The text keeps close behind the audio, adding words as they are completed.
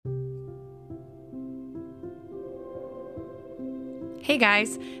Hey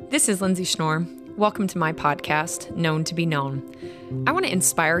guys, this is Lindsay Schnorr. Welcome to my podcast, Known to be Known. I want to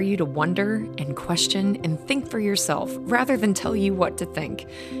inspire you to wonder and question and think for yourself rather than tell you what to think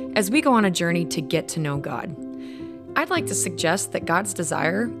as we go on a journey to get to know God. I'd like to suggest that God's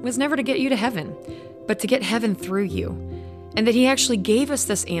desire was never to get you to heaven, but to get heaven through you, and that He actually gave us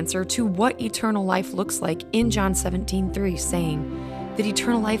this answer to what eternal life looks like in John 17:3, saying that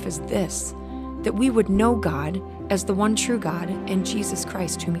eternal life is this, that we would know God as the one true God and Jesus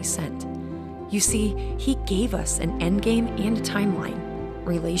Christ whom He sent. You see, He gave us an endgame and a timeline,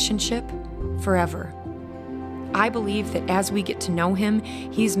 relationship forever. I believe that as we get to know Him,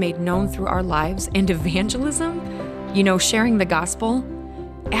 He's made known through our lives, and evangelism, sharing the gospel,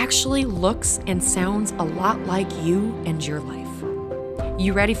 actually looks and sounds a lot like you and your life.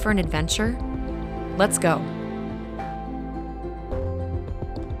 You ready for an adventure? Let's go.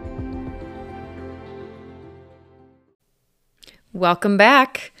 Welcome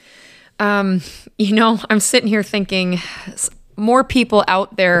back. I'm sitting here thinking more people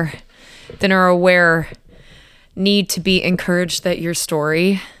out there than are aware need to be encouraged that your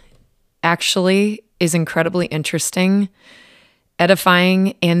story actually is incredibly interesting,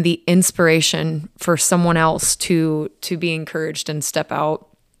 edifying, and the inspiration for someone else to be encouraged and step out.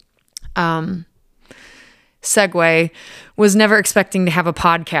 Segue, was never expecting to have a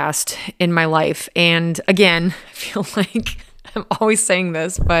podcast in my life. And again, I feel like I'm always saying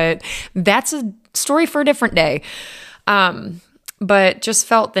this, but that's a story for a different day. But just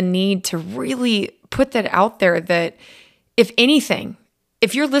felt the need to really put that out there that if anything,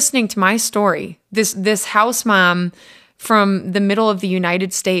 if you're listening to my story, this house mom from the middle of the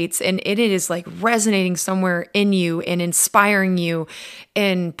United States, and it is like resonating somewhere in you and inspiring you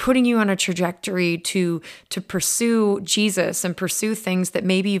and putting you on a trajectory to pursue Jesus and pursue things that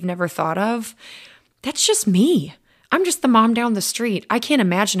maybe you've never thought of, that's just me. I'm just the mom down the street. I can't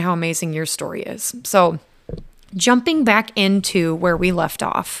imagine how amazing your story is. So jumping back into where we left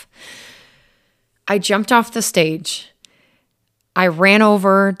off, I jumped off the stage. I ran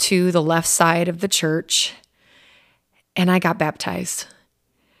over to the left side of the church and I got baptized.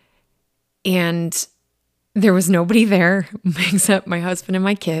 And there was nobody there except my husband and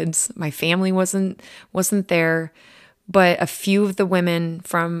my kids. My family wasn't there, but a few of the women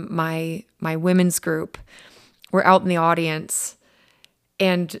from my women's group were out in the audience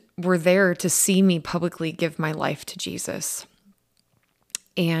and were there to see me publicly give my life to Jesus.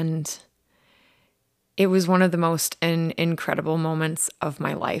 And it was one of the most incredible moments of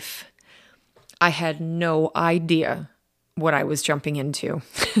my life. I had no idea what I was jumping into.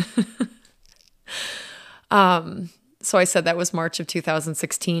 So I said that was March of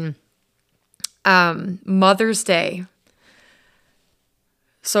 2016. Mother's Day.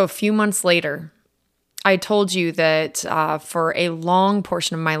 So a few months later, I told you that for a long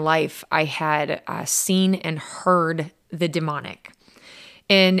portion of my life, I had seen and heard the demonic.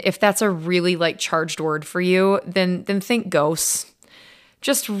 And if that's a really charged word for you, then think ghosts.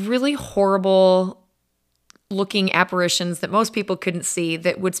 Just really horrible looking apparitions that most people couldn't see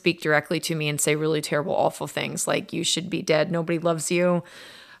that would speak directly to me and say really terrible, awful things like you should be dead, nobody loves you,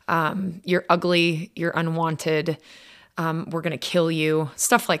 you're ugly, you're unwanted, we're going to kill you,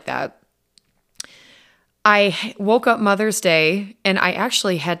 stuff like that. I woke up Mother's Day, and I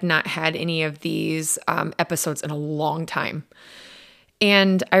actually had not had any of these episodes in a long time.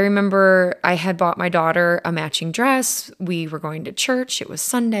 And I remember I had bought my daughter a matching dress. We were going to church. It was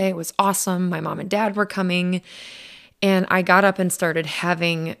Sunday. It was awesome. My mom and dad were coming. And I got up and started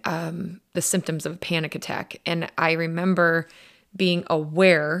having the symptoms of a panic attack. And I remember being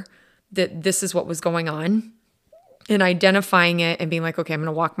aware that this is what was going on and identifying it and being like, okay, I'm going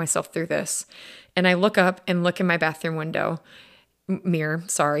to walk myself through this. And I look up and look in my bathroom mirror,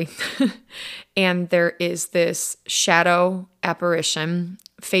 and there is this shadow apparition,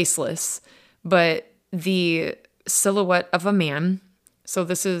 faceless, but the silhouette of a man. So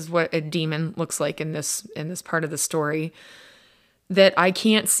this is what a demon looks like in this part of the story, that I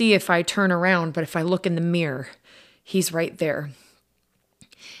can't see if I turn around, but if I look in the mirror, he's right there.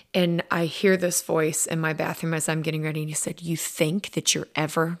 And I hear this voice in my bathroom as I'm getting ready, and he said, "You think that you're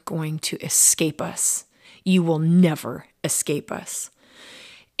ever going to escape us? You will never escape us."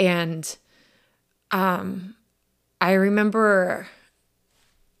 And I remember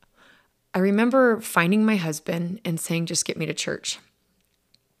finding my husband and saying, "Just get me to church."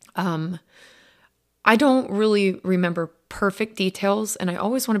 I don't really remember perfect details, and I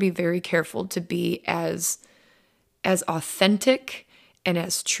always want to be very careful to be as authentic and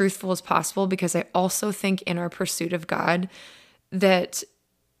as truthful as possible, because I also think in our pursuit of God that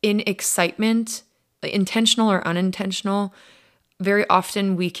in excitement, intentional or unintentional, very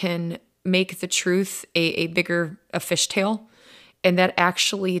often we can make the truth a fishtail, and that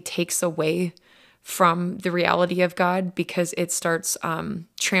actually takes away from the reality of God because it starts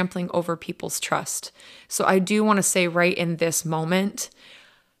trampling over people's trust. So I do want to say right in this moment,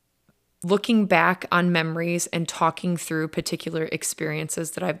 looking back on memories and talking through particular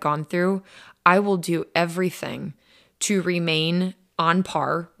experiences that I've gone through, I will do everything to remain on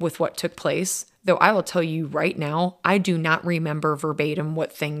par with what took place. Though I will tell you right now, I do not remember verbatim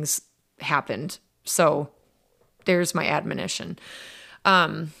what things happened. So there's my admonition.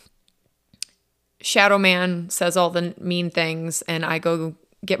 Shadow Man says all the mean things, and I go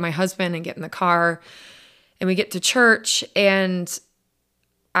get my husband and get in the car, and we get to church, and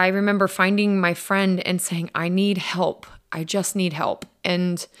I remember finding my friend and saying, I need help. I just need help.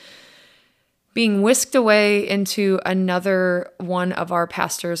 And being whisked away into another one of our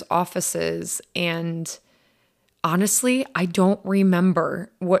pastor's offices. And honestly, I don't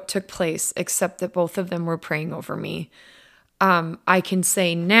remember what took place except that both of them were praying over me. I can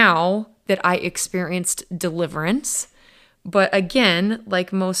say now that I experienced deliverance. But again,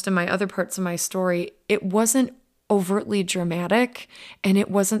 like most of my other parts of my story, it wasn't overtly dramatic, and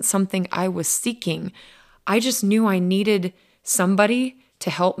it wasn't something I was seeking. I just knew I needed somebody to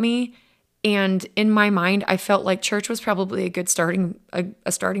help me. And in my mind, I felt like church was probably a good starting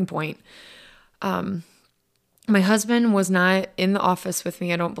point. My husband was not in the office with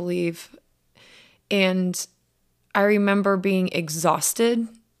me, I don't believe. And I remember being exhausted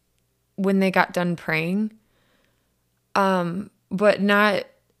when they got done praying, but not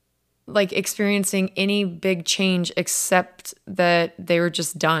like experiencing any big change except that they were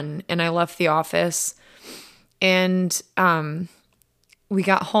just done. And I left the office, and we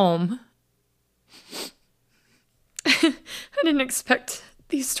got home. I didn't expect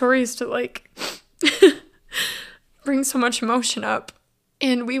these stories to like bring so much emotion up.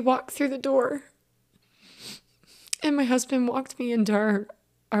 And we walked through the door, and my husband walked me into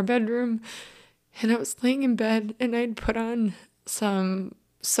our bedroom, and I was laying in bed, and I'd put on some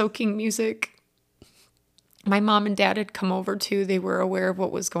soaking music. My mom and dad had come over too. They were aware of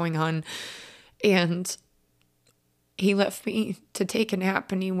what was going on, and he left me to take a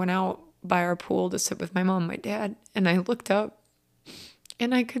nap, and he went out by our pool to sit with my mom and my dad. And I looked up,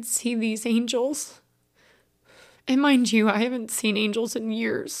 and I could see these angels. And mind you, I haven't seen angels in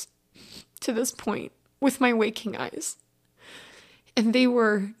years to this point with my waking eyes. And they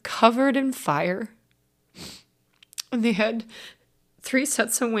were covered in fire. And they had 3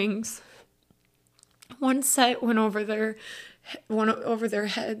 sets of wings. One set went over their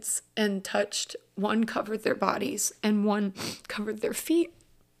heads and touched. One covered their bodies, and one covered their feet.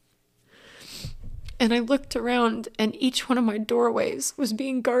 And I looked around, and each one of my doorways was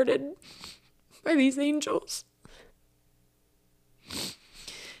being guarded by these angels.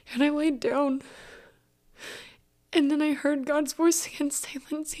 And I laid down, and then I heard God's voice again say,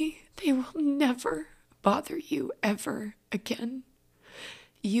 Lindsay, they will never bother you ever again.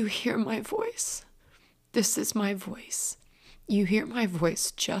 You hear my voice. This is my voice. You hear my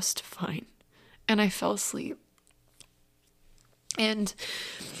voice just fine. And I fell asleep. And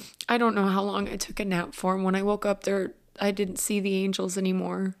I don't know how long I took a nap for. And when I woke up there, I didn't see the angels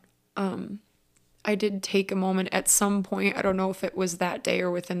anymore. I did take a moment at some point. I don't know if it was that day or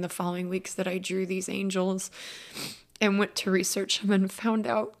within the following weeks that I drew these angels and went to research them and found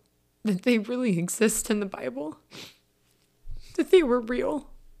out that they really exist in the Bible, that they were real.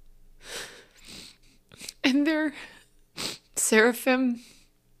 And they're seraphim,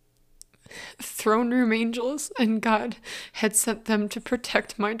 throne room angels, and God had sent them to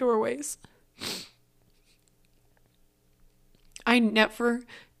protect my doorways. I never,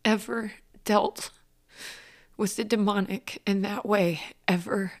 ever dealt with the demonic in that way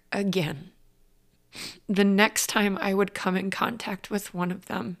ever again. The next time I would come in contact with one of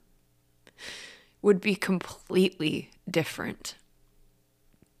them would be completely different.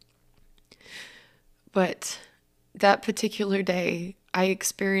 But that particular day, I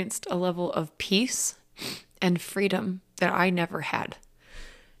experienced a level of peace and freedom that I never had.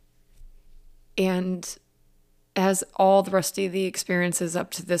 And as all the rest of the experiences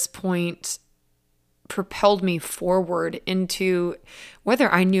up to this point propelled me forward into,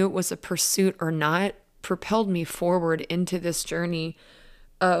 whether I knew it was a pursuit or not, propelled me forward into this journey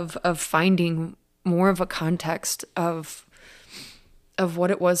of finding more of a context of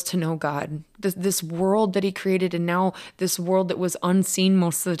what it was to know God, this world that he created, and now this world that was unseen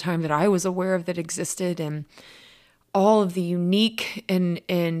most of the time that I was aware of that existed, and all of the unique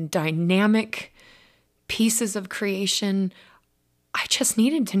and dynamic pieces of creation. I just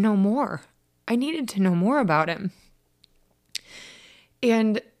needed to know more. I needed to know more about him.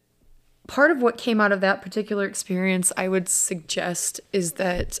 And part of what came out of that particular experience, I would suggest, is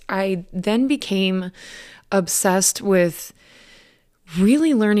that I then became obsessed with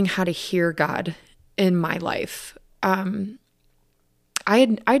really learning how to hear God in my life.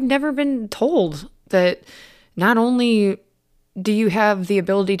 I'd never been told that not only do you have the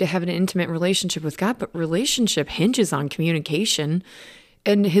ability to have an intimate relationship with God, but relationship hinges on communication,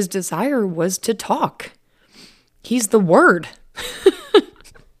 and his desire was to talk. He's the Word.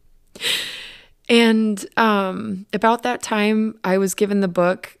 And about that time, I was given the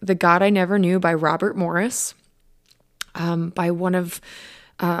book, The God I Never Knew by Robert Morris, by one of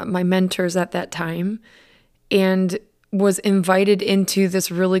my mentors at that time, and was invited into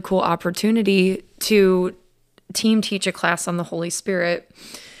this really cool opportunity to team teach a class on the Holy Spirit,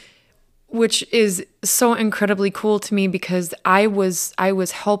 which is so incredibly cool to me because I was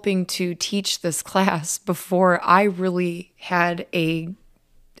helping to teach this class before I really had a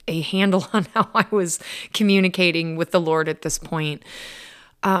handle on how I was communicating with the Lord at this point.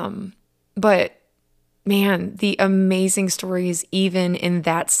 But man, the amazing stories, even in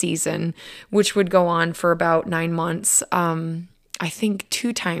that season, which would go on for about 9 months. I think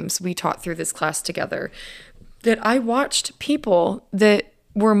 2 times we taught through this class together, that I watched people that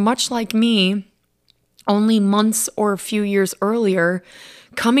were much like me, only months or a few years earlier,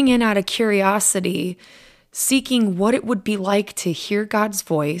 coming in out of curiosity, seeking what it would be like to hear God's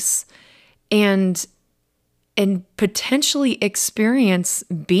voice and potentially experience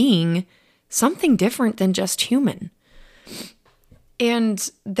being something different than just human. And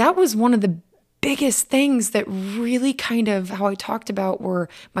that was one of the biggest things that really kind of how I talked about where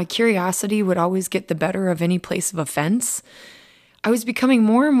my curiosity would always get the better of any place of offense. I was becoming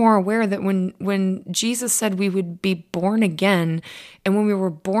more and more aware that when Jesus said we would be born again, and when we were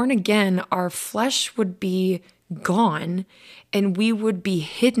born again, our flesh would be gone and we would be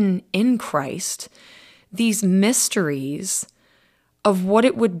hidden in Christ, these mysteries of what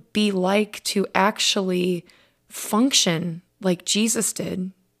it would be like to actually function like Jesus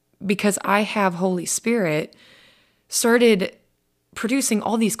did, because I have Holy Spirit, started producing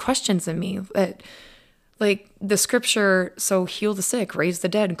all these questions in me that, like the scripture, so heal the sick, raise the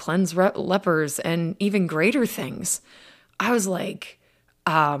dead, cleanse lepers, and even greater things. I was like,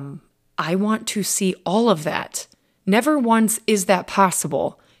 I want to see all of that. Never once is that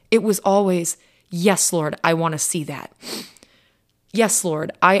possible. It was always, yes, Lord, I want to see that. Yes,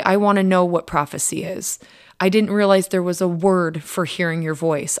 Lord, I want to know what prophecy is. I didn't realize there was a word for hearing your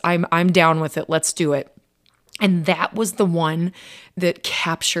voice. I'm down with it. Let's do it. And that was the one that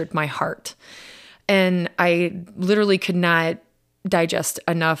captured my heart. And I literally could not digest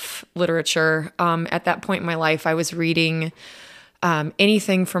enough literature. At that point in my life, I was reading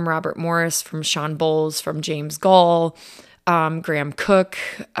anything from Robert Morris, from Sean Bowles, from James Gall, Graham Cook,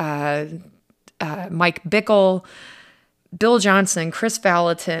 Mike Bickle, Bill Johnson, Chris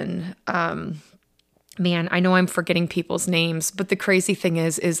Valentin. Man, I know I'm forgetting people's names, but the crazy thing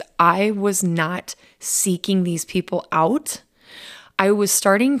is I was not seeking these people out. I was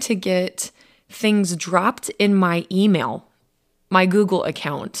starting to get things dropped in my email, my Google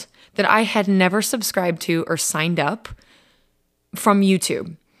account, that I had never subscribed to or signed up from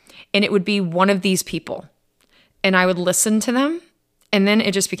YouTube. And it would be one of these people. And I would listen to them. And then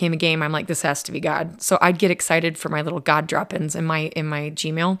it just became a game. I'm like, this has to be God. So I'd get excited for my little God drop-ins in my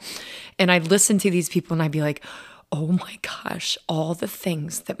Gmail. And I'd listen to these people and I'd be like, oh my gosh, all the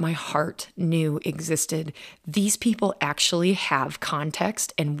things that my heart knew existed. These people actually have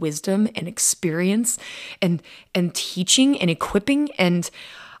context and wisdom and experience and teaching and equipping. And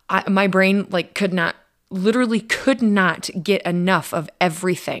my brain could not get enough of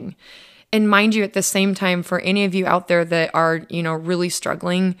everything. And mind you, at the same time, for any of you out there that are, really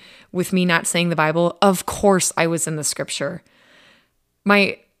struggling with me not saying the Bible, of course I was in the scripture.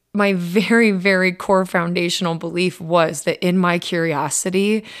 My very, very core foundational belief was that in my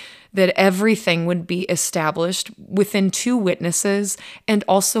curiosity, that everything would be established within 2 witnesses and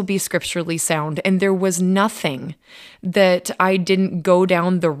also be scripturally sound. And there was nothing that I didn't go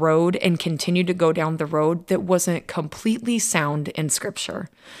down the road and continue to go down the road that wasn't completely sound in scripture.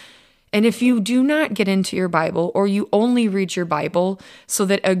 And if you do not get into your Bible, or you only read your Bible so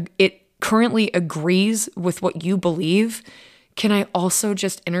that it currently agrees with what you believe, can I also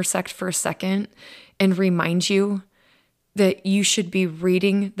just intersect for a second and remind you that you should be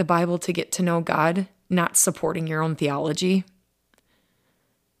reading the Bible to get to know God, not supporting your own theology?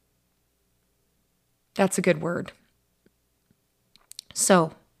 That's a good word.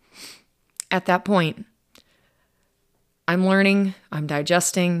 So, at that point, I'm learning, I'm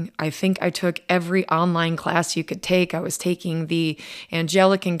digesting. I think I took every online class you could take. I was taking the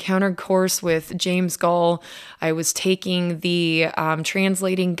Angelic Encounter course with James Gull. I was taking the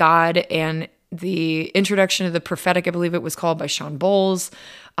Translating God and the Introduction to the Prophetic, I believe it was called, by Sean Bowles.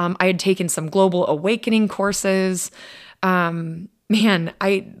 I had taken some Global Awakening courses. Man,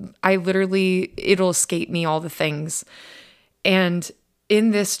 I literally, it'll escape me all the things. And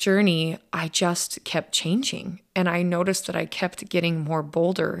in this journey, I just kept changing, and I noticed that I kept getting more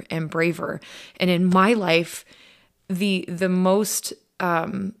bolder and braver. And in my life, the most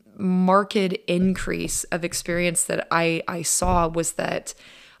marked increase of experience that I saw was that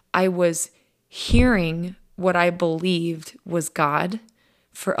I was hearing what I believed was God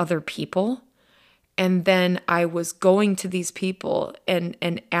for other people. And then I was going to these people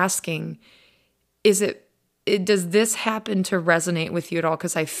and asking, does this happen to resonate with you at all?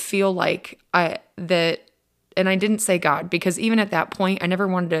 Because I feel like and I didn't say God, because even at that point, I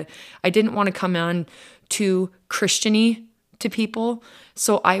didn't want to come on too Christian-y to people.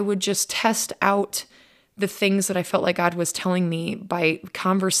 So I would just test out the things that I felt like God was telling me by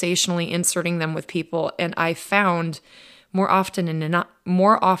conversationally inserting them with people. And I found more often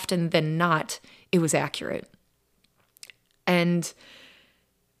than not, it was accurate. And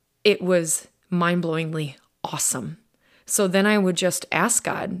it was mind-blowingly awesome. So then I would just ask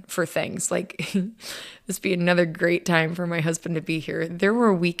God for things. Like, this would be another great time for my husband to be here. There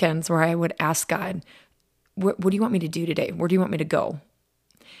were weekends where I would ask God, what do you want me to do today? Where do you want me to go?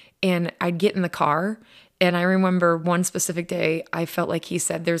 And I'd get in the car, and I remember one specific day, I felt like he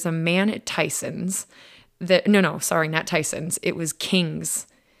said, there's a man at Tyson's not Tyson's. It was King's.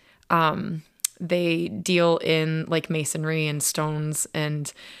 They deal in like masonry and stones.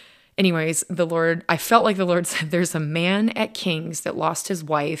 And anyways, I felt like the Lord said, there's a man at King's that lost his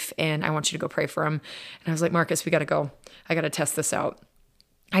wife, and I want you to go pray for him. And I was like, Marcus, we got to go. I got to test this out.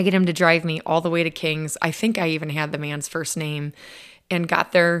 I get him to drive me all the way to King's. I think I even had the man's first name, and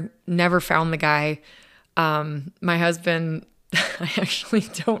got there, never found the guy. My husband, I actually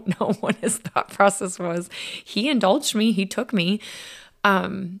don't know what his thought process was. He indulged me. He took me.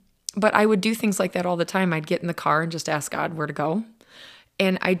 But I would do things like that all the time. I'd get in the car and just ask God where to go.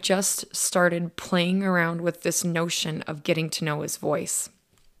 And I just started playing around with this notion of getting to know his voice,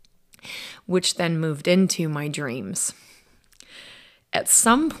 which then moved into my dreams. At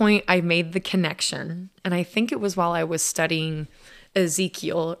some point, I made the connection, and I think it was while I was studying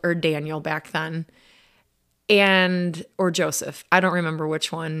Ezekiel or Daniel back then, or Joseph. I don't remember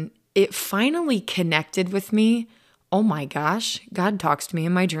which one. It finally connected with me. Oh my gosh, God talks to me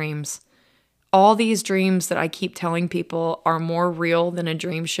in my dreams. All these dreams that I keep telling people are more real than a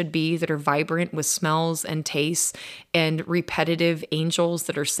dream should be, that are vibrant with smells and tastes and repetitive angels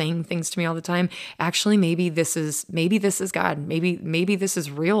that are saying things to me all the time. Actually, maybe this is God. Maybe this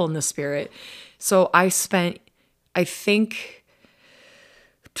is real in the spirit. So I spent, I think,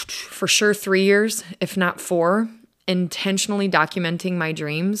 for sure 3 years, if not 4, intentionally documenting my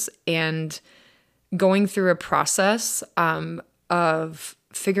dreams and going through a process of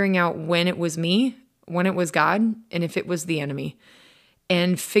figuring out when it was me, when it was God, and if it was the enemy,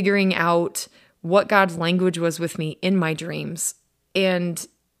 and figuring out what God's language was with me in my dreams. And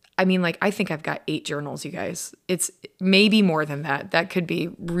I mean, like, I think I've got 8 journals, you guys. It's maybe more than that. That could be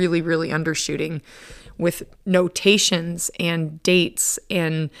really, really undershooting, with notations and dates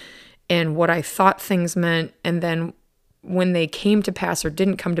and what I thought things meant, and then when they came to pass or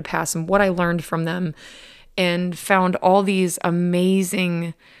didn't come to pass, and what I learned from them, and found all these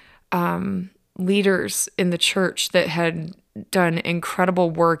amazing leaders in the church that had done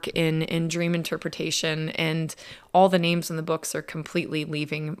incredible work in dream interpretation, and all the names in the books are completely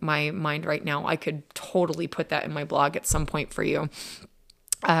leaving my mind right now. I could totally put that in my blog at some point for you.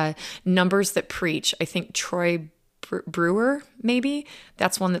 Numbers That Preach, I think Troy Brewer, maybe.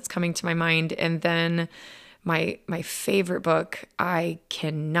 That's one that's coming to my mind. And then my favorite book, I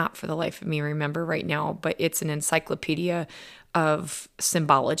cannot for the life of me remember right now, but it's an encyclopedia of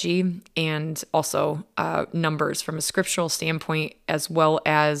symbology and also numbers from a scriptural standpoint, as well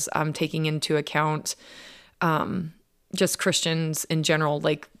as taking into account just Christians in general,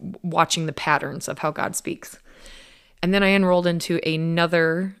 like watching the patterns of how God speaks. And then I enrolled into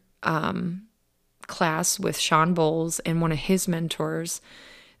another class with Sean Bowles and one of his mentors,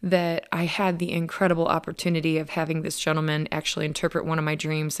 that I had the incredible opportunity of having this gentleman actually interpret one of my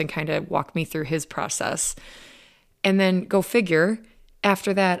dreams and kind of walk me through his process. And then, go figure,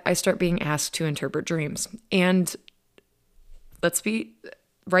 after that, I start being asked to interpret dreams. And let's be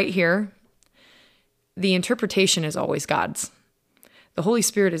right here, the interpretation is always God's. The Holy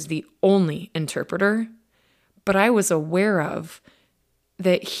Spirit is the only interpreter, but I was aware of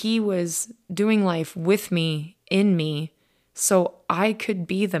that he was doing life with me, in me, so I could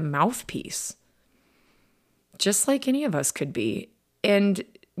be the mouthpiece, just like any of us could be. And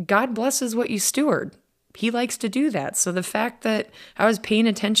God blesses what you steward. He likes to do that. So the fact that I was paying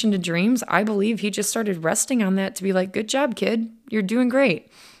attention to dreams, I believe he just started resting on that to be like, good job, kid. You're doing great.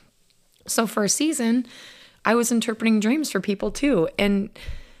 So for a season, I was interpreting dreams for people too. And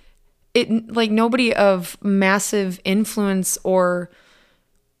it, like, nobody of massive influence or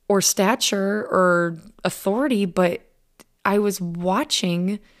stature or authority, but I was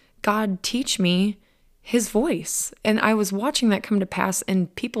watching God teach me his voice. And I was watching that come to pass in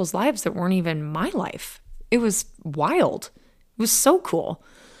people's lives that weren't even my life. It was wild. It was so cool.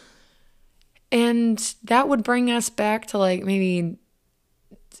 And that would bring us back to like maybe,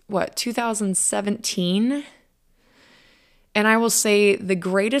 2017? And I will say the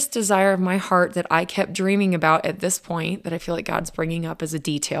greatest desire of my heart that I kept dreaming about at this point, that I feel like God's bringing up as a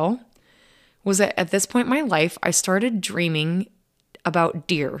detail, was that at this point in my life, I started dreaming about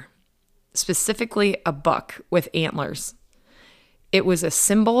deer, specifically a buck with antlers. It was a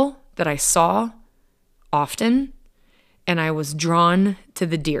symbol that I saw often, and I was drawn to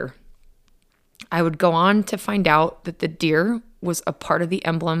the deer. I would go on to find out that the deer was a part of the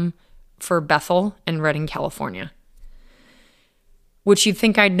emblem for Bethel and Redding, California, which you'd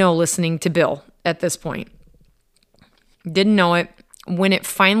think I'd know listening to Bill at this point. Didn't know it. When it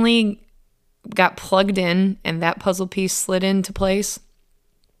finally got plugged in and that puzzle piece slid into place,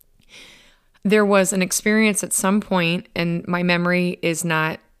 there was an experience at some point, and my memory is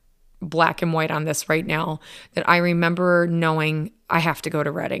not black and white on this right now, that I remember knowing I have to go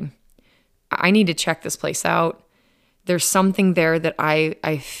to Redding. I need to check this place out. There's something there that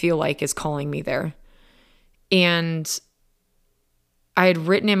I feel like is calling me there. And I had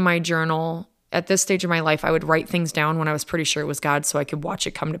written in my journal, at this stage of my life, I would write things down when I was pretty sure it was God so I could watch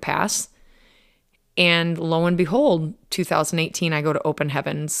it come to pass. And lo and behold, 2018, I go to Open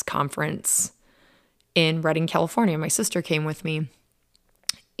Heavens Conference in Redding, California. My sister came with me.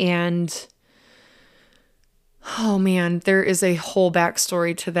 And oh man, there is a whole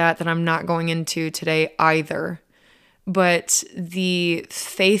backstory to that I'm not going into today either. But the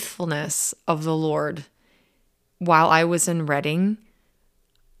faithfulness of the Lord while I was in Redding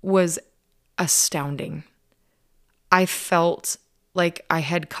was astounding. I felt like I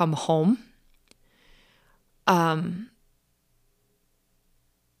had come home.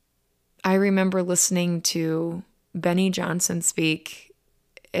 I remember listening to Benny Johnson speak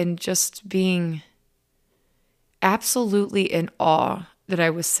and just being absolutely in awe that I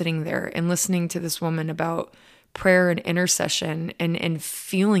was sitting there and listening to this woman about prayer and intercession and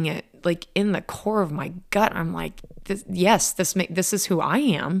feeling it like in the core of my gut. I'm like, this is who I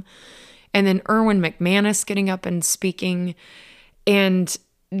am. And then Erwin McManus getting up and speaking. And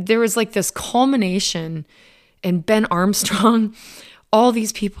there was like this culmination, and Ben Armstrong, all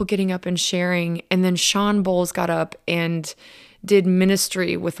these people getting up and sharing. And then Sean Bowles got up and did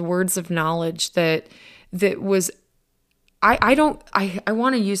ministry with words of knowledge that was, I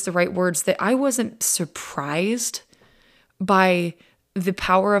want to use the right words, that I wasn't surprised by the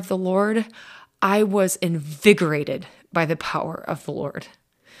power of the Lord. I was invigorated by the power of the Lord.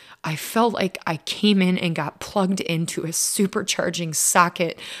 I felt like I came in and got plugged into a supercharging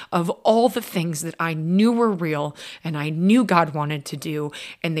socket of all the things that I knew were real and I knew God wanted to do,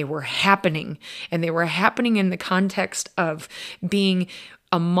 and they were happening. And they were happening in the context of being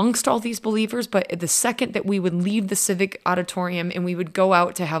amongst all these believers. But the second that we would leave the civic auditorium and we would go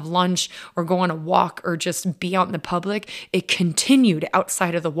out to have lunch or go on a walk or just be out in the public, it continued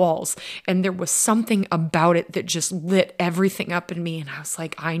outside of the walls. And there was something about it that just lit everything up in me. And I was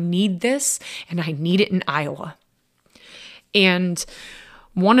like, I need this, and I need it in Iowa. And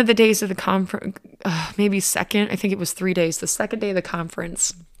one of the days of the conference, maybe second, I think it was 3 days, the second day of the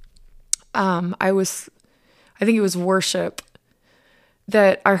conference, I think it was worship,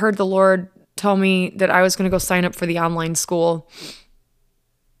 that I heard the Lord tell me that I was going to go sign up for the online school.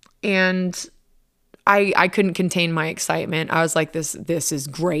 And I couldn't contain my excitement. I was like, this is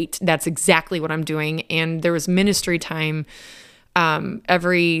great. That's exactly what I'm doing. And there was ministry time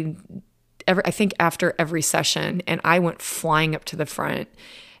every I think after every session, and I went flying up to the front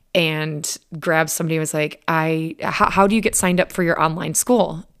and grabbed somebody and was like, how do you get signed up for your online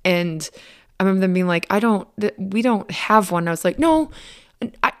school? And I remember them being like, we don't have one. I was like, no,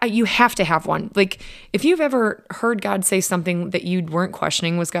 You have to have one. Like, if you've ever heard God say something that you weren't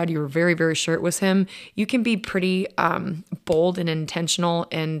questioning was God, you were very, very sure it was him, you can be pretty bold and intentional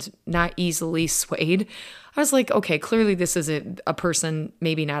and not easily swayed. I was like, okay, clearly this is a person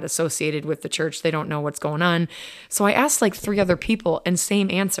maybe not associated with the church. They don't know what's going on. So I asked like 3 other people and same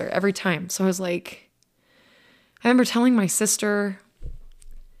answer every time. So I was like, I remember telling my sister,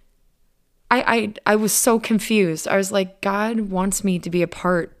 I was so confused. I was like, God wants me to be a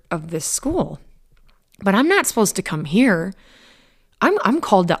part of this school, but I'm not supposed to come here. I'm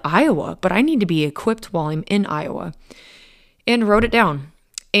called to Iowa, but I need to be equipped while I'm in Iowa. And wrote it down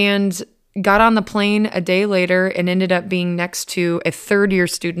and got on the plane a day later and ended up being next to a 3rd-year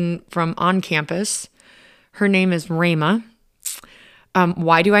student from on campus. Her name is Rama.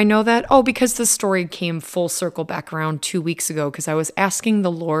 Why do I know that? Oh, because the story came full circle back around 2 weeks ago because I was asking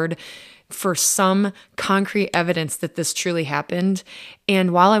the Lord for some concrete evidence that this truly happened.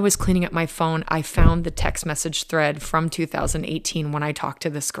 And while I was cleaning up my phone, I found the text message thread from 2018 when I talked to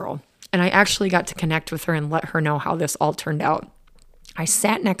this girl. And I actually got to connect with her and let her know how this all turned out. I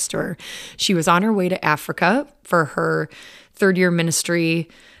sat next to her. She was on her way to Africa for her 3rd-year ministry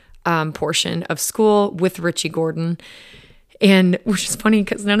portion of school with Richie Gordon. And which is funny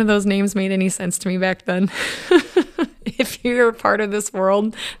because none of those names made any sense to me back then. If you're a part of this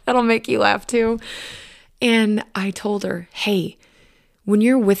world, that'll make you laugh too. And I told her, hey, when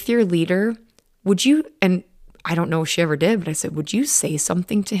you're with your leader, would you, and I don't know if she ever did, but I said, would you say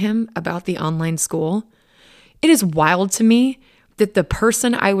something to him about the online school? It is wild to me that the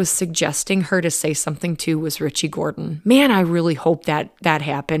person I was suggesting her to say something to was Richie Gordon. Man, I really hope that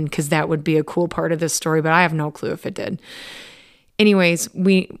happened because that would be a cool part of this story, but I have no clue if it did. Anyways,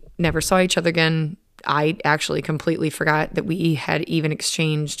 we never saw each other again. I actually completely forgot that we had even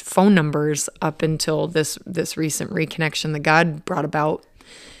exchanged phone numbers up until this recent reconnection that God brought about.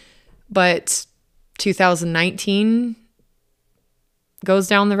 But 2019 goes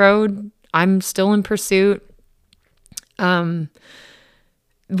down the road. I'm still in pursuit.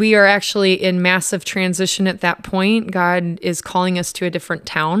 We are actually in massive transition at that point. God is calling us to a different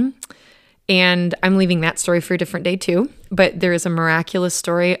town. And I'm leaving that story for a different day too. But there is a miraculous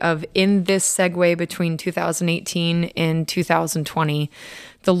story of in this segue between 2018 and 2020,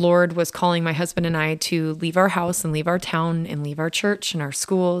 the Lord was calling my husband and I to leave our house and leave our town and leave our church and our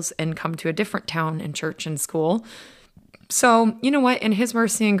schools and come to a different town and church and school. So, you know what? In his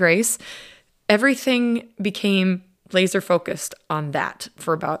mercy and grace, everything became laser focused on that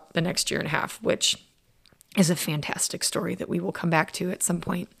for about the next 1.5 years, which is a fantastic story that we will come back to at some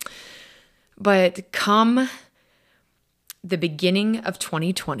point. But come the beginning of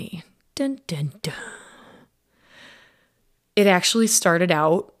 2020, dun, dun, dun, it actually started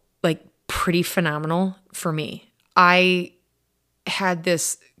out like pretty phenomenal for me. I had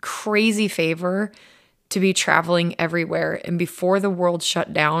this crazy favor to be traveling everywhere. And before the world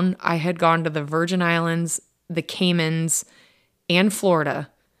shut down, I had gone to the Virgin Islands, the Caymans, and Florida,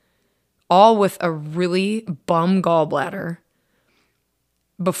 all with a really bum gallbladder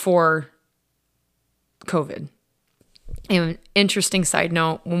before COVID. And interesting side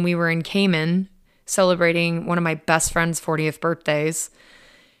note, when we were in Cayman celebrating one of my best friend's 40th birthdays,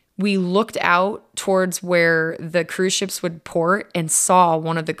 we looked out towards where the cruise ships would port and saw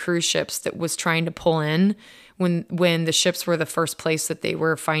one of the cruise ships that was trying to pull in when the ships were the first place that they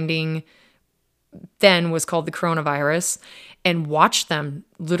were finding then was called the coronavirus, and watched them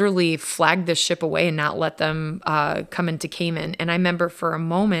literally flag this ship away and not let them come into Cayman. And I remember for a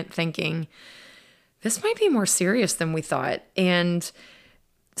moment thinking, this might be more serious than we thought. And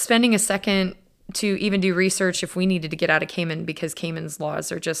spending a second to even do research if we needed to get out of Cayman, because Cayman's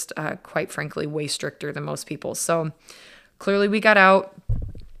laws are just, quite frankly, way stricter than most people. So clearly we got out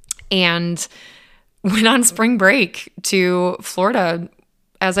and went on spring break to Florida,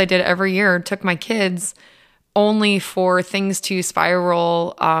 as I did every year, took my kids, only for things to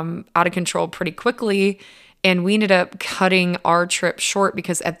spiral out of control pretty quickly. And we ended up cutting our trip short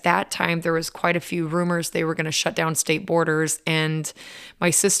because at that time there was quite a few rumors they were going to shut down state borders. And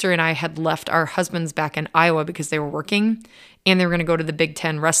my sister and I had left our husbands back in Iowa because they were working, and they were going to go to the Big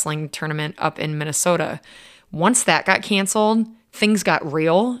Ten wrestling tournament up in Minnesota. Once that got canceled, things got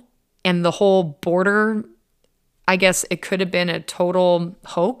real, and the whole border, I guess it could have been a total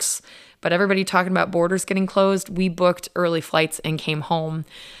hoax, but everybody talking about borders getting closed, we booked early flights and came home.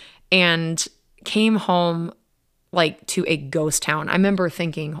 And came home like to a ghost town. I remember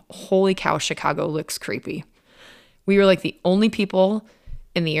thinking, holy cow, Chicago looks creepy. We were like the only people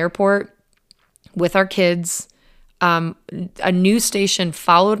in the airport with our kids. A news station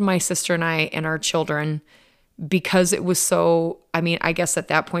followed my sister and I and our children because it was so, I mean, I guess at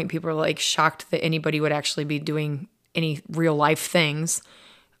that point people were like shocked that anybody would actually be doing any real life things.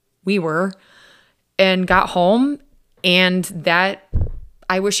 We were, and got home, and that,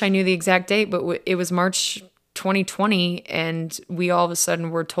 I wish I knew the exact date, but it was March 2020, and we all of a sudden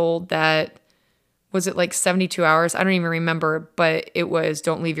were told that, was it like 72 hours? I don't even remember, but it was,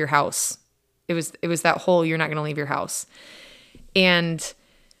 don't leave your house. It was that whole, you're not going to leave your house. And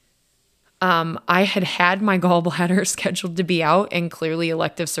I had my gallbladder scheduled to be out, and clearly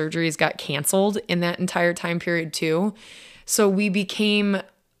elective surgeries got canceled in that entire time period too. So we became,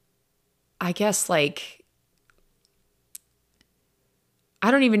 I guess, like, I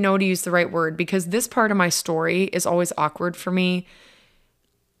don't even know how to use the right word, because this part of my story is always awkward for me.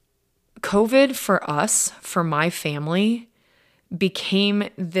 COVID for us, for my family, became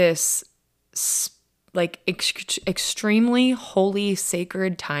this like extremely holy,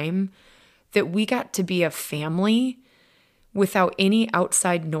 sacred time that we got to be a family without any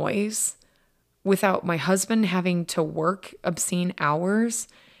outside noise, without my husband having to work obscene hours.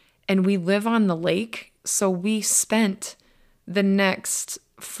 And we live on the lake. So we spent the next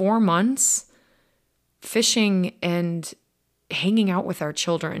 4 months fishing and hanging out with our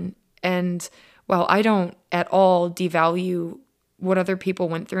children. And while I don't at all devalue what other people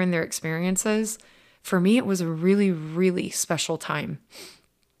went through in their experiences, for me, it was a really, really special time.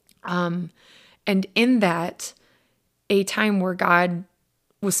 And in that, a time where God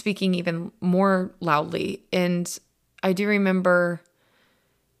was speaking even more loudly. And I do remember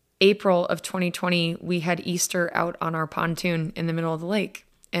April of 2020, we had Easter out on our pontoon in the middle of the lake,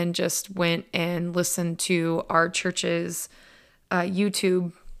 and just went and listened to our church's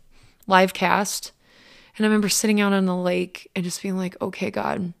YouTube live cast. And I remember sitting out on the lake and just being like, okay,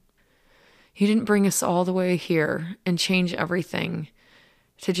 God, you didn't bring us all the way here and change everything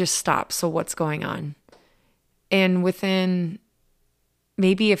to just stop. So what's going on? And within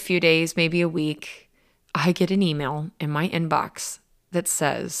maybe a few days, maybe a week, I get an email in my inbox that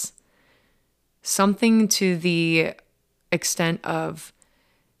says something to the extent of,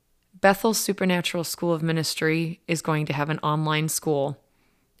 Bethel Supernatural School of Ministry is going to have an online school,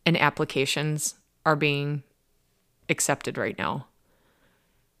 and applications are being accepted right now.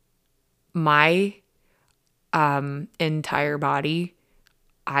 My entire body,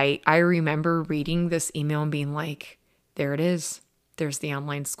 I remember reading this email and being like, there it is. There's the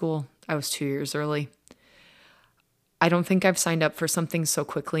online school. I was 2 years early. I don't think I've signed up for something so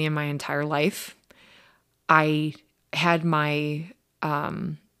quickly in my entire life. I had my,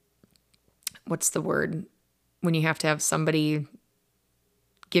 what's the word? When you have to have somebody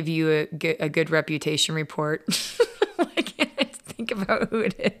give you a good reputation report. I can't think about who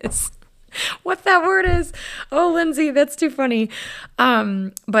it is. What that word is. Oh, Lindsay, that's too funny.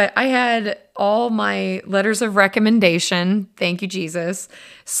 But I had all my letters of recommendation, thank you, Jesus,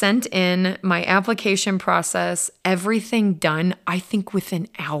 sent in, my application process, everything done, I think within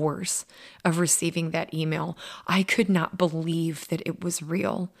hours of receiving that email. I could not believe that it was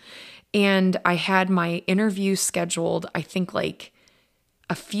real. And I had my interview scheduled, I think like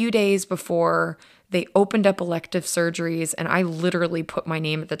a few days before they opened up elective surgeries, and I literally put my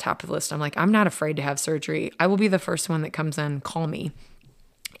name at the top of the list. I'm like, I'm not afraid to have surgery. I will be the first one that comes in. Call me.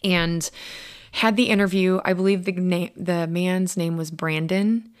 And had the interview. I believe the man's name was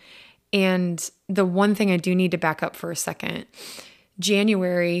Brandon. And the one thing I do need to back up for a second,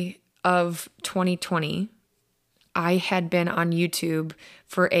 January of 2020, I had been on YouTube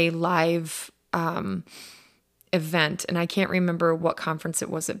for a live event, and I can't remember what conference it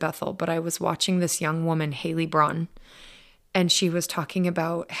was at Bethel, but I was watching this young woman, Haley Braun, and she was talking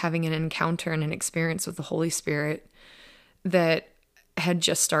about having an encounter and an experience with the Holy Spirit that had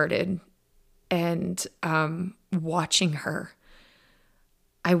just started. And watching her,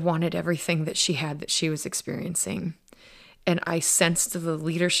 I wanted everything that she had, that she was experiencing. And I sensed the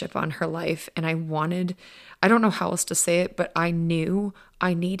leadership on her life, and I don't know how else to say it, but I knew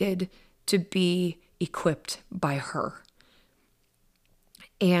I needed to be equipped by her.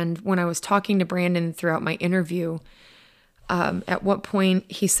 And when I was talking to Brandon throughout my interview, at what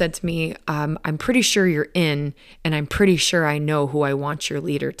point he said to me, I'm pretty sure you're in, and I'm pretty sure I know who I want your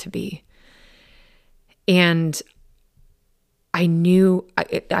leader to be. And I knew,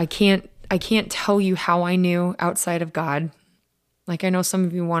 I can't tell you how I knew outside of God. Like, I know some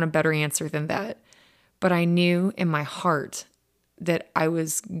of you want a better answer than that, but I knew in my heart that I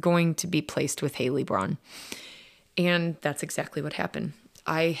was going to be placed with Haley Braun. And that's exactly what happened.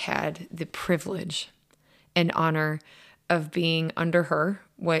 I had the privilege and honor of being under her,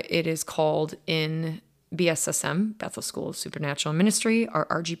 what it is called in BSSM, Bethel School of Supernatural Ministry, our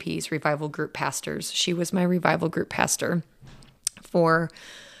RGP's revival group pastors. She was my revival group pastor for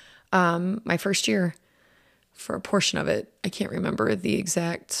my first year, for a portion of it. I can't remember the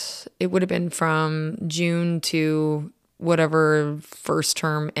exact, it would have been from June to whatever first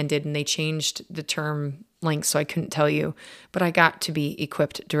term ended, and they changed the term length, so I couldn't tell you, but I got to be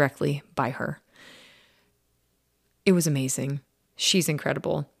equipped directly by her. It was amazing. She's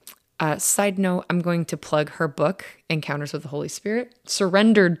incredible. Side note, I'm going to plug her book, Encounters with the Holy Spirit,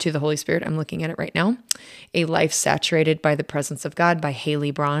 Surrendered to the Holy Spirit. I'm looking at it right now. A Life Saturated by the Presence of God by Haley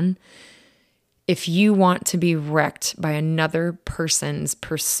Braun. If you want to be wrecked by another person's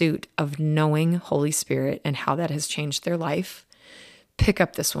pursuit of knowing Holy Spirit and how that has changed their life, pick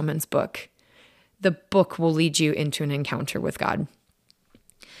up this woman's book. The book will lead you into an encounter with God.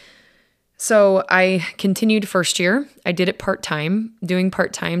 So I continued first year. I did it part-time. Doing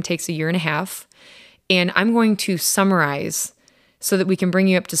part-time takes a year and a half. And I'm going to summarize so that we can bring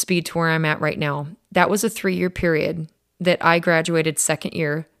you up to speed to where I'm at right now. That was a 3-year period that I graduated second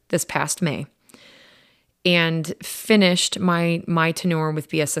year this past May and finished my tenure with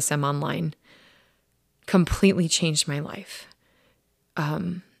BSSM Online. Completely changed my life.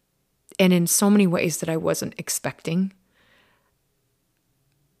 And in so many ways that I wasn't expecting.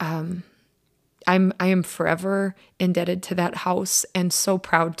 I am forever indebted to that house and so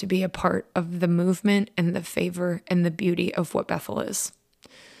proud to be a part of the movement and the favor and the beauty of what Bethel is.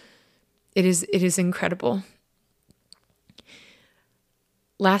 It is incredible.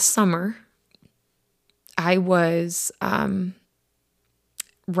 Last summer, I was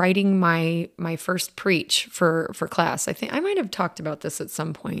writing my first preach for class. I think I might have talked about this at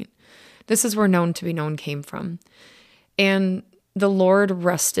some point. This is where Known to be Known came from. And the Lord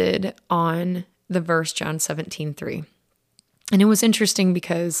rested on the verse John 17:3. And it was interesting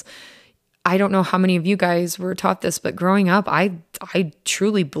because I don't know how many of you guys were taught this, but growing up, I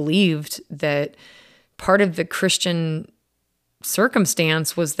truly believed that part of the Christian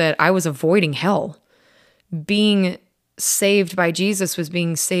circumstance was that I was avoiding hell. Being saved by Jesus was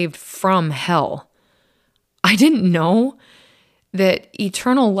being saved from hell. I didn't know that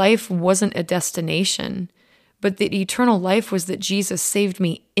eternal life wasn't a destination, but that eternal life was that Jesus saved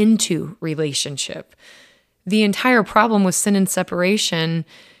me into relationship. The entire problem with sin and separation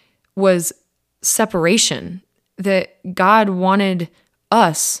was separation, that God wanted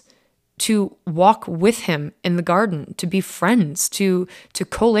us to walk with him in the garden, to be friends, to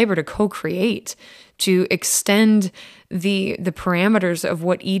co-labor, to co-create, to extend the parameters of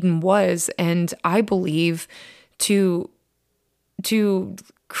what Eden was, and I believe to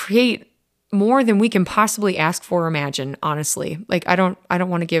create more than we can possibly ask for or imagine, honestly. Like I don't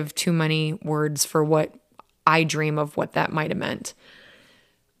want to give too many words for what I dream of what that might have meant.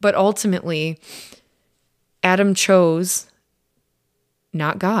 But ultimately, Adam chose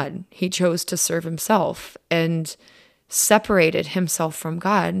not God. He chose to serve himself and separated himself from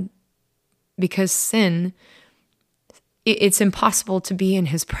God because sin, it's impossible to be in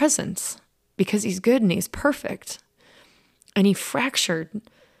his presence because he's good and he's perfect. And he fractured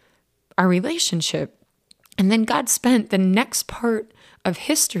our relationship. And then God spent the next part of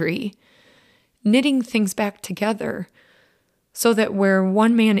history knitting things back together so that where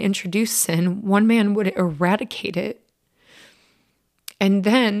one man introduced sin, one man would eradicate it. And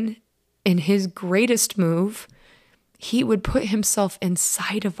then in his greatest move, he would put himself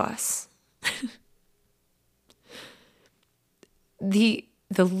inside of us. The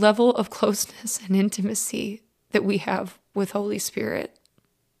level of closeness and intimacy that we have with Holy Spirit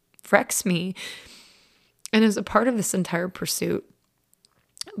wrecks me and is a part of this entire pursuit.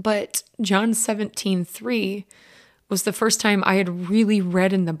 But John 17:3 was the first time I had really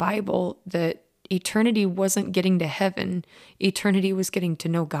read in the Bible that eternity wasn't getting to heaven. Eternity was getting to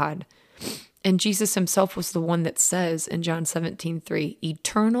know God. And Jesus himself was the one that says in John 17:3,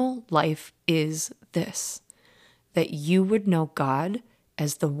 eternal life is this, that you would know God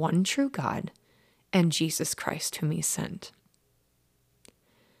as the one true God and Jesus Christ whom he sent.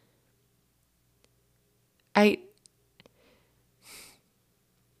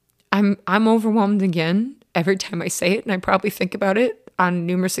 I'm overwhelmed again every time I say it, and I probably think about it on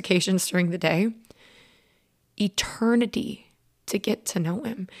numerous occasions during the day. Eternity to get to know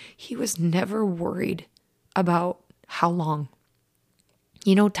him. He was never worried about how long.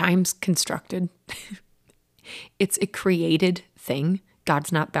 You know, time's constructed. It's a created thing.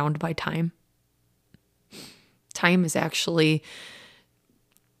 God's not bound by time. Time is actually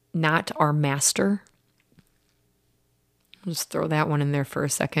not our master. I'll just throw that one in there for a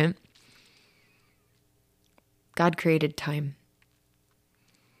second. God created time.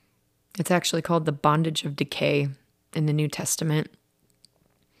 It's actually called the bondage of decay in the New Testament.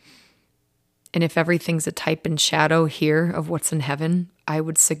 And if everything's a type and shadow here of what's in heaven, I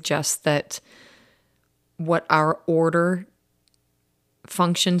would suggest that what our order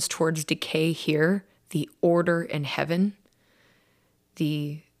functions towards decay here, the order in heaven,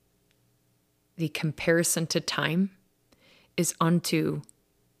 the comparison to time is unto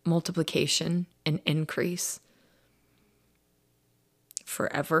multiplication and increase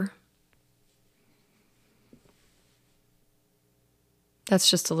forever. That's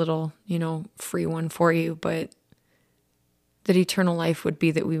just a little, free one for you, but that eternal life would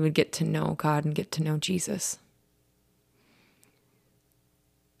be that we would get to know God and get to know Jesus.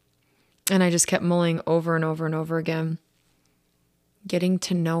 And I just kept mulling over and over and over again, getting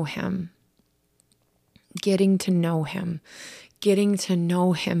to know him. Getting to know him. Getting to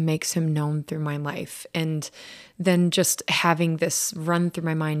know him makes him known through my life. And then just having this run through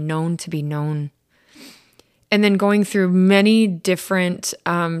my mind, known to be known. And then going through many different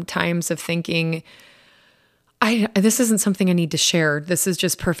times of thinking, this isn't something I need to share. This is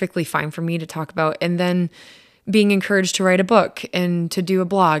just perfectly fine for me to talk about. And then being encouraged to write a book and to do a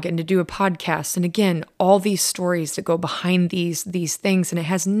blog and to do a podcast. And again, all these stories that go behind these things. And it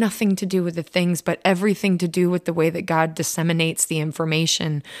has nothing to do with the things, but everything to do with the way that God disseminates the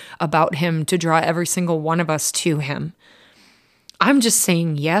information about him to draw every single one of us to him. I'm just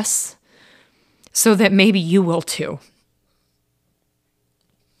saying yes, so that maybe you will too.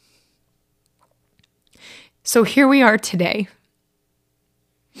 So here we are today.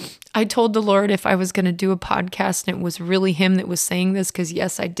 I told the Lord if I was going to do a podcast and it was really him that was saying this, because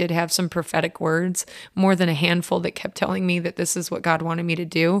yes, I did have some prophetic words, more than a handful that kept telling me that this is what God wanted me to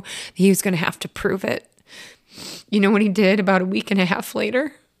do. He was going to have to prove it. You know what he did about a week and a half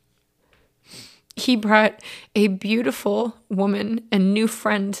later? He brought a beautiful woman and new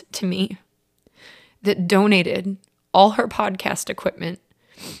friend to me that donated all her podcast equipment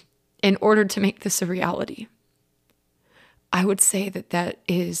in order to make this a reality. I would say that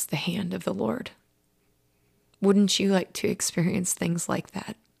is the hand of the Lord. Wouldn't you like to experience things like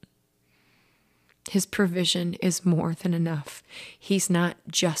that? His provision is more than enough. He's not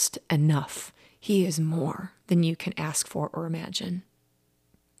just enough. He is more than you can ask for or imagine.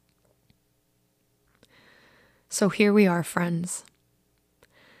 So here we are, friends.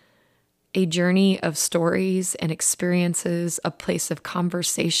 A journey of stories and experiences, a place of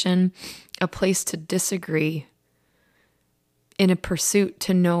conversation, a place to disagree, in a pursuit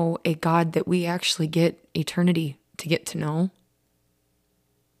to know a God that we actually get eternity to get to know.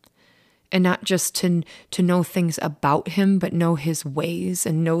 And not just to know things about him, but know his ways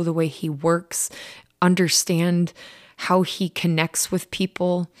and know the way he works, understand how he connects with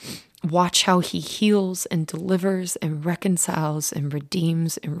people, watch how he heals and delivers and reconciles and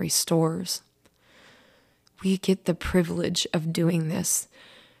redeems and restores. We get the privilege of doing this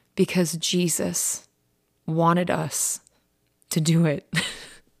because Jesus wanted us to do it.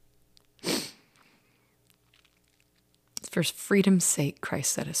 For freedom's sake,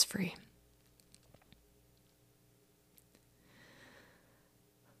 Christ set us free.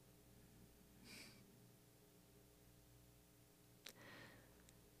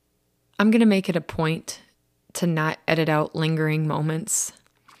 I'm going to make it a point to not edit out lingering moments,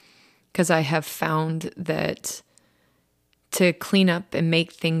 because I have found that to clean up and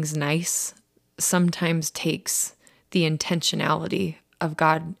make things nice sometimes takes the intentionality of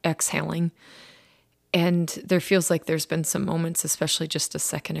God exhaling. And there feels like there's been some moments, especially just a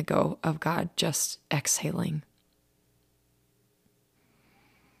second ago, of God just exhaling.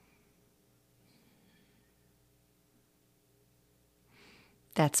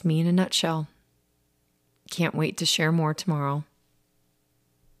 That's me in a nutshell. Can't wait to share more tomorrow.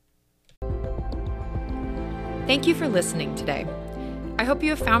 Thank you for listening today. I hope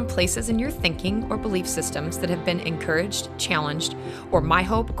you have found places in your thinking or belief systems that have been encouraged, challenged, or my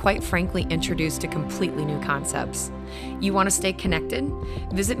hope, quite frankly, introduced to completely new concepts. You want to stay connected?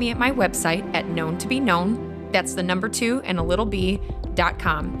 Visit me at my website at knowntobeknown. That's the number 2 and a little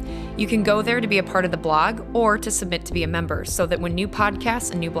b.com. You can go there to be a part of the blog or to submit to be a member so that when new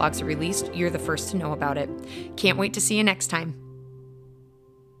podcasts and new blogs are released, you're the first to know about it. Can't wait to see you next time.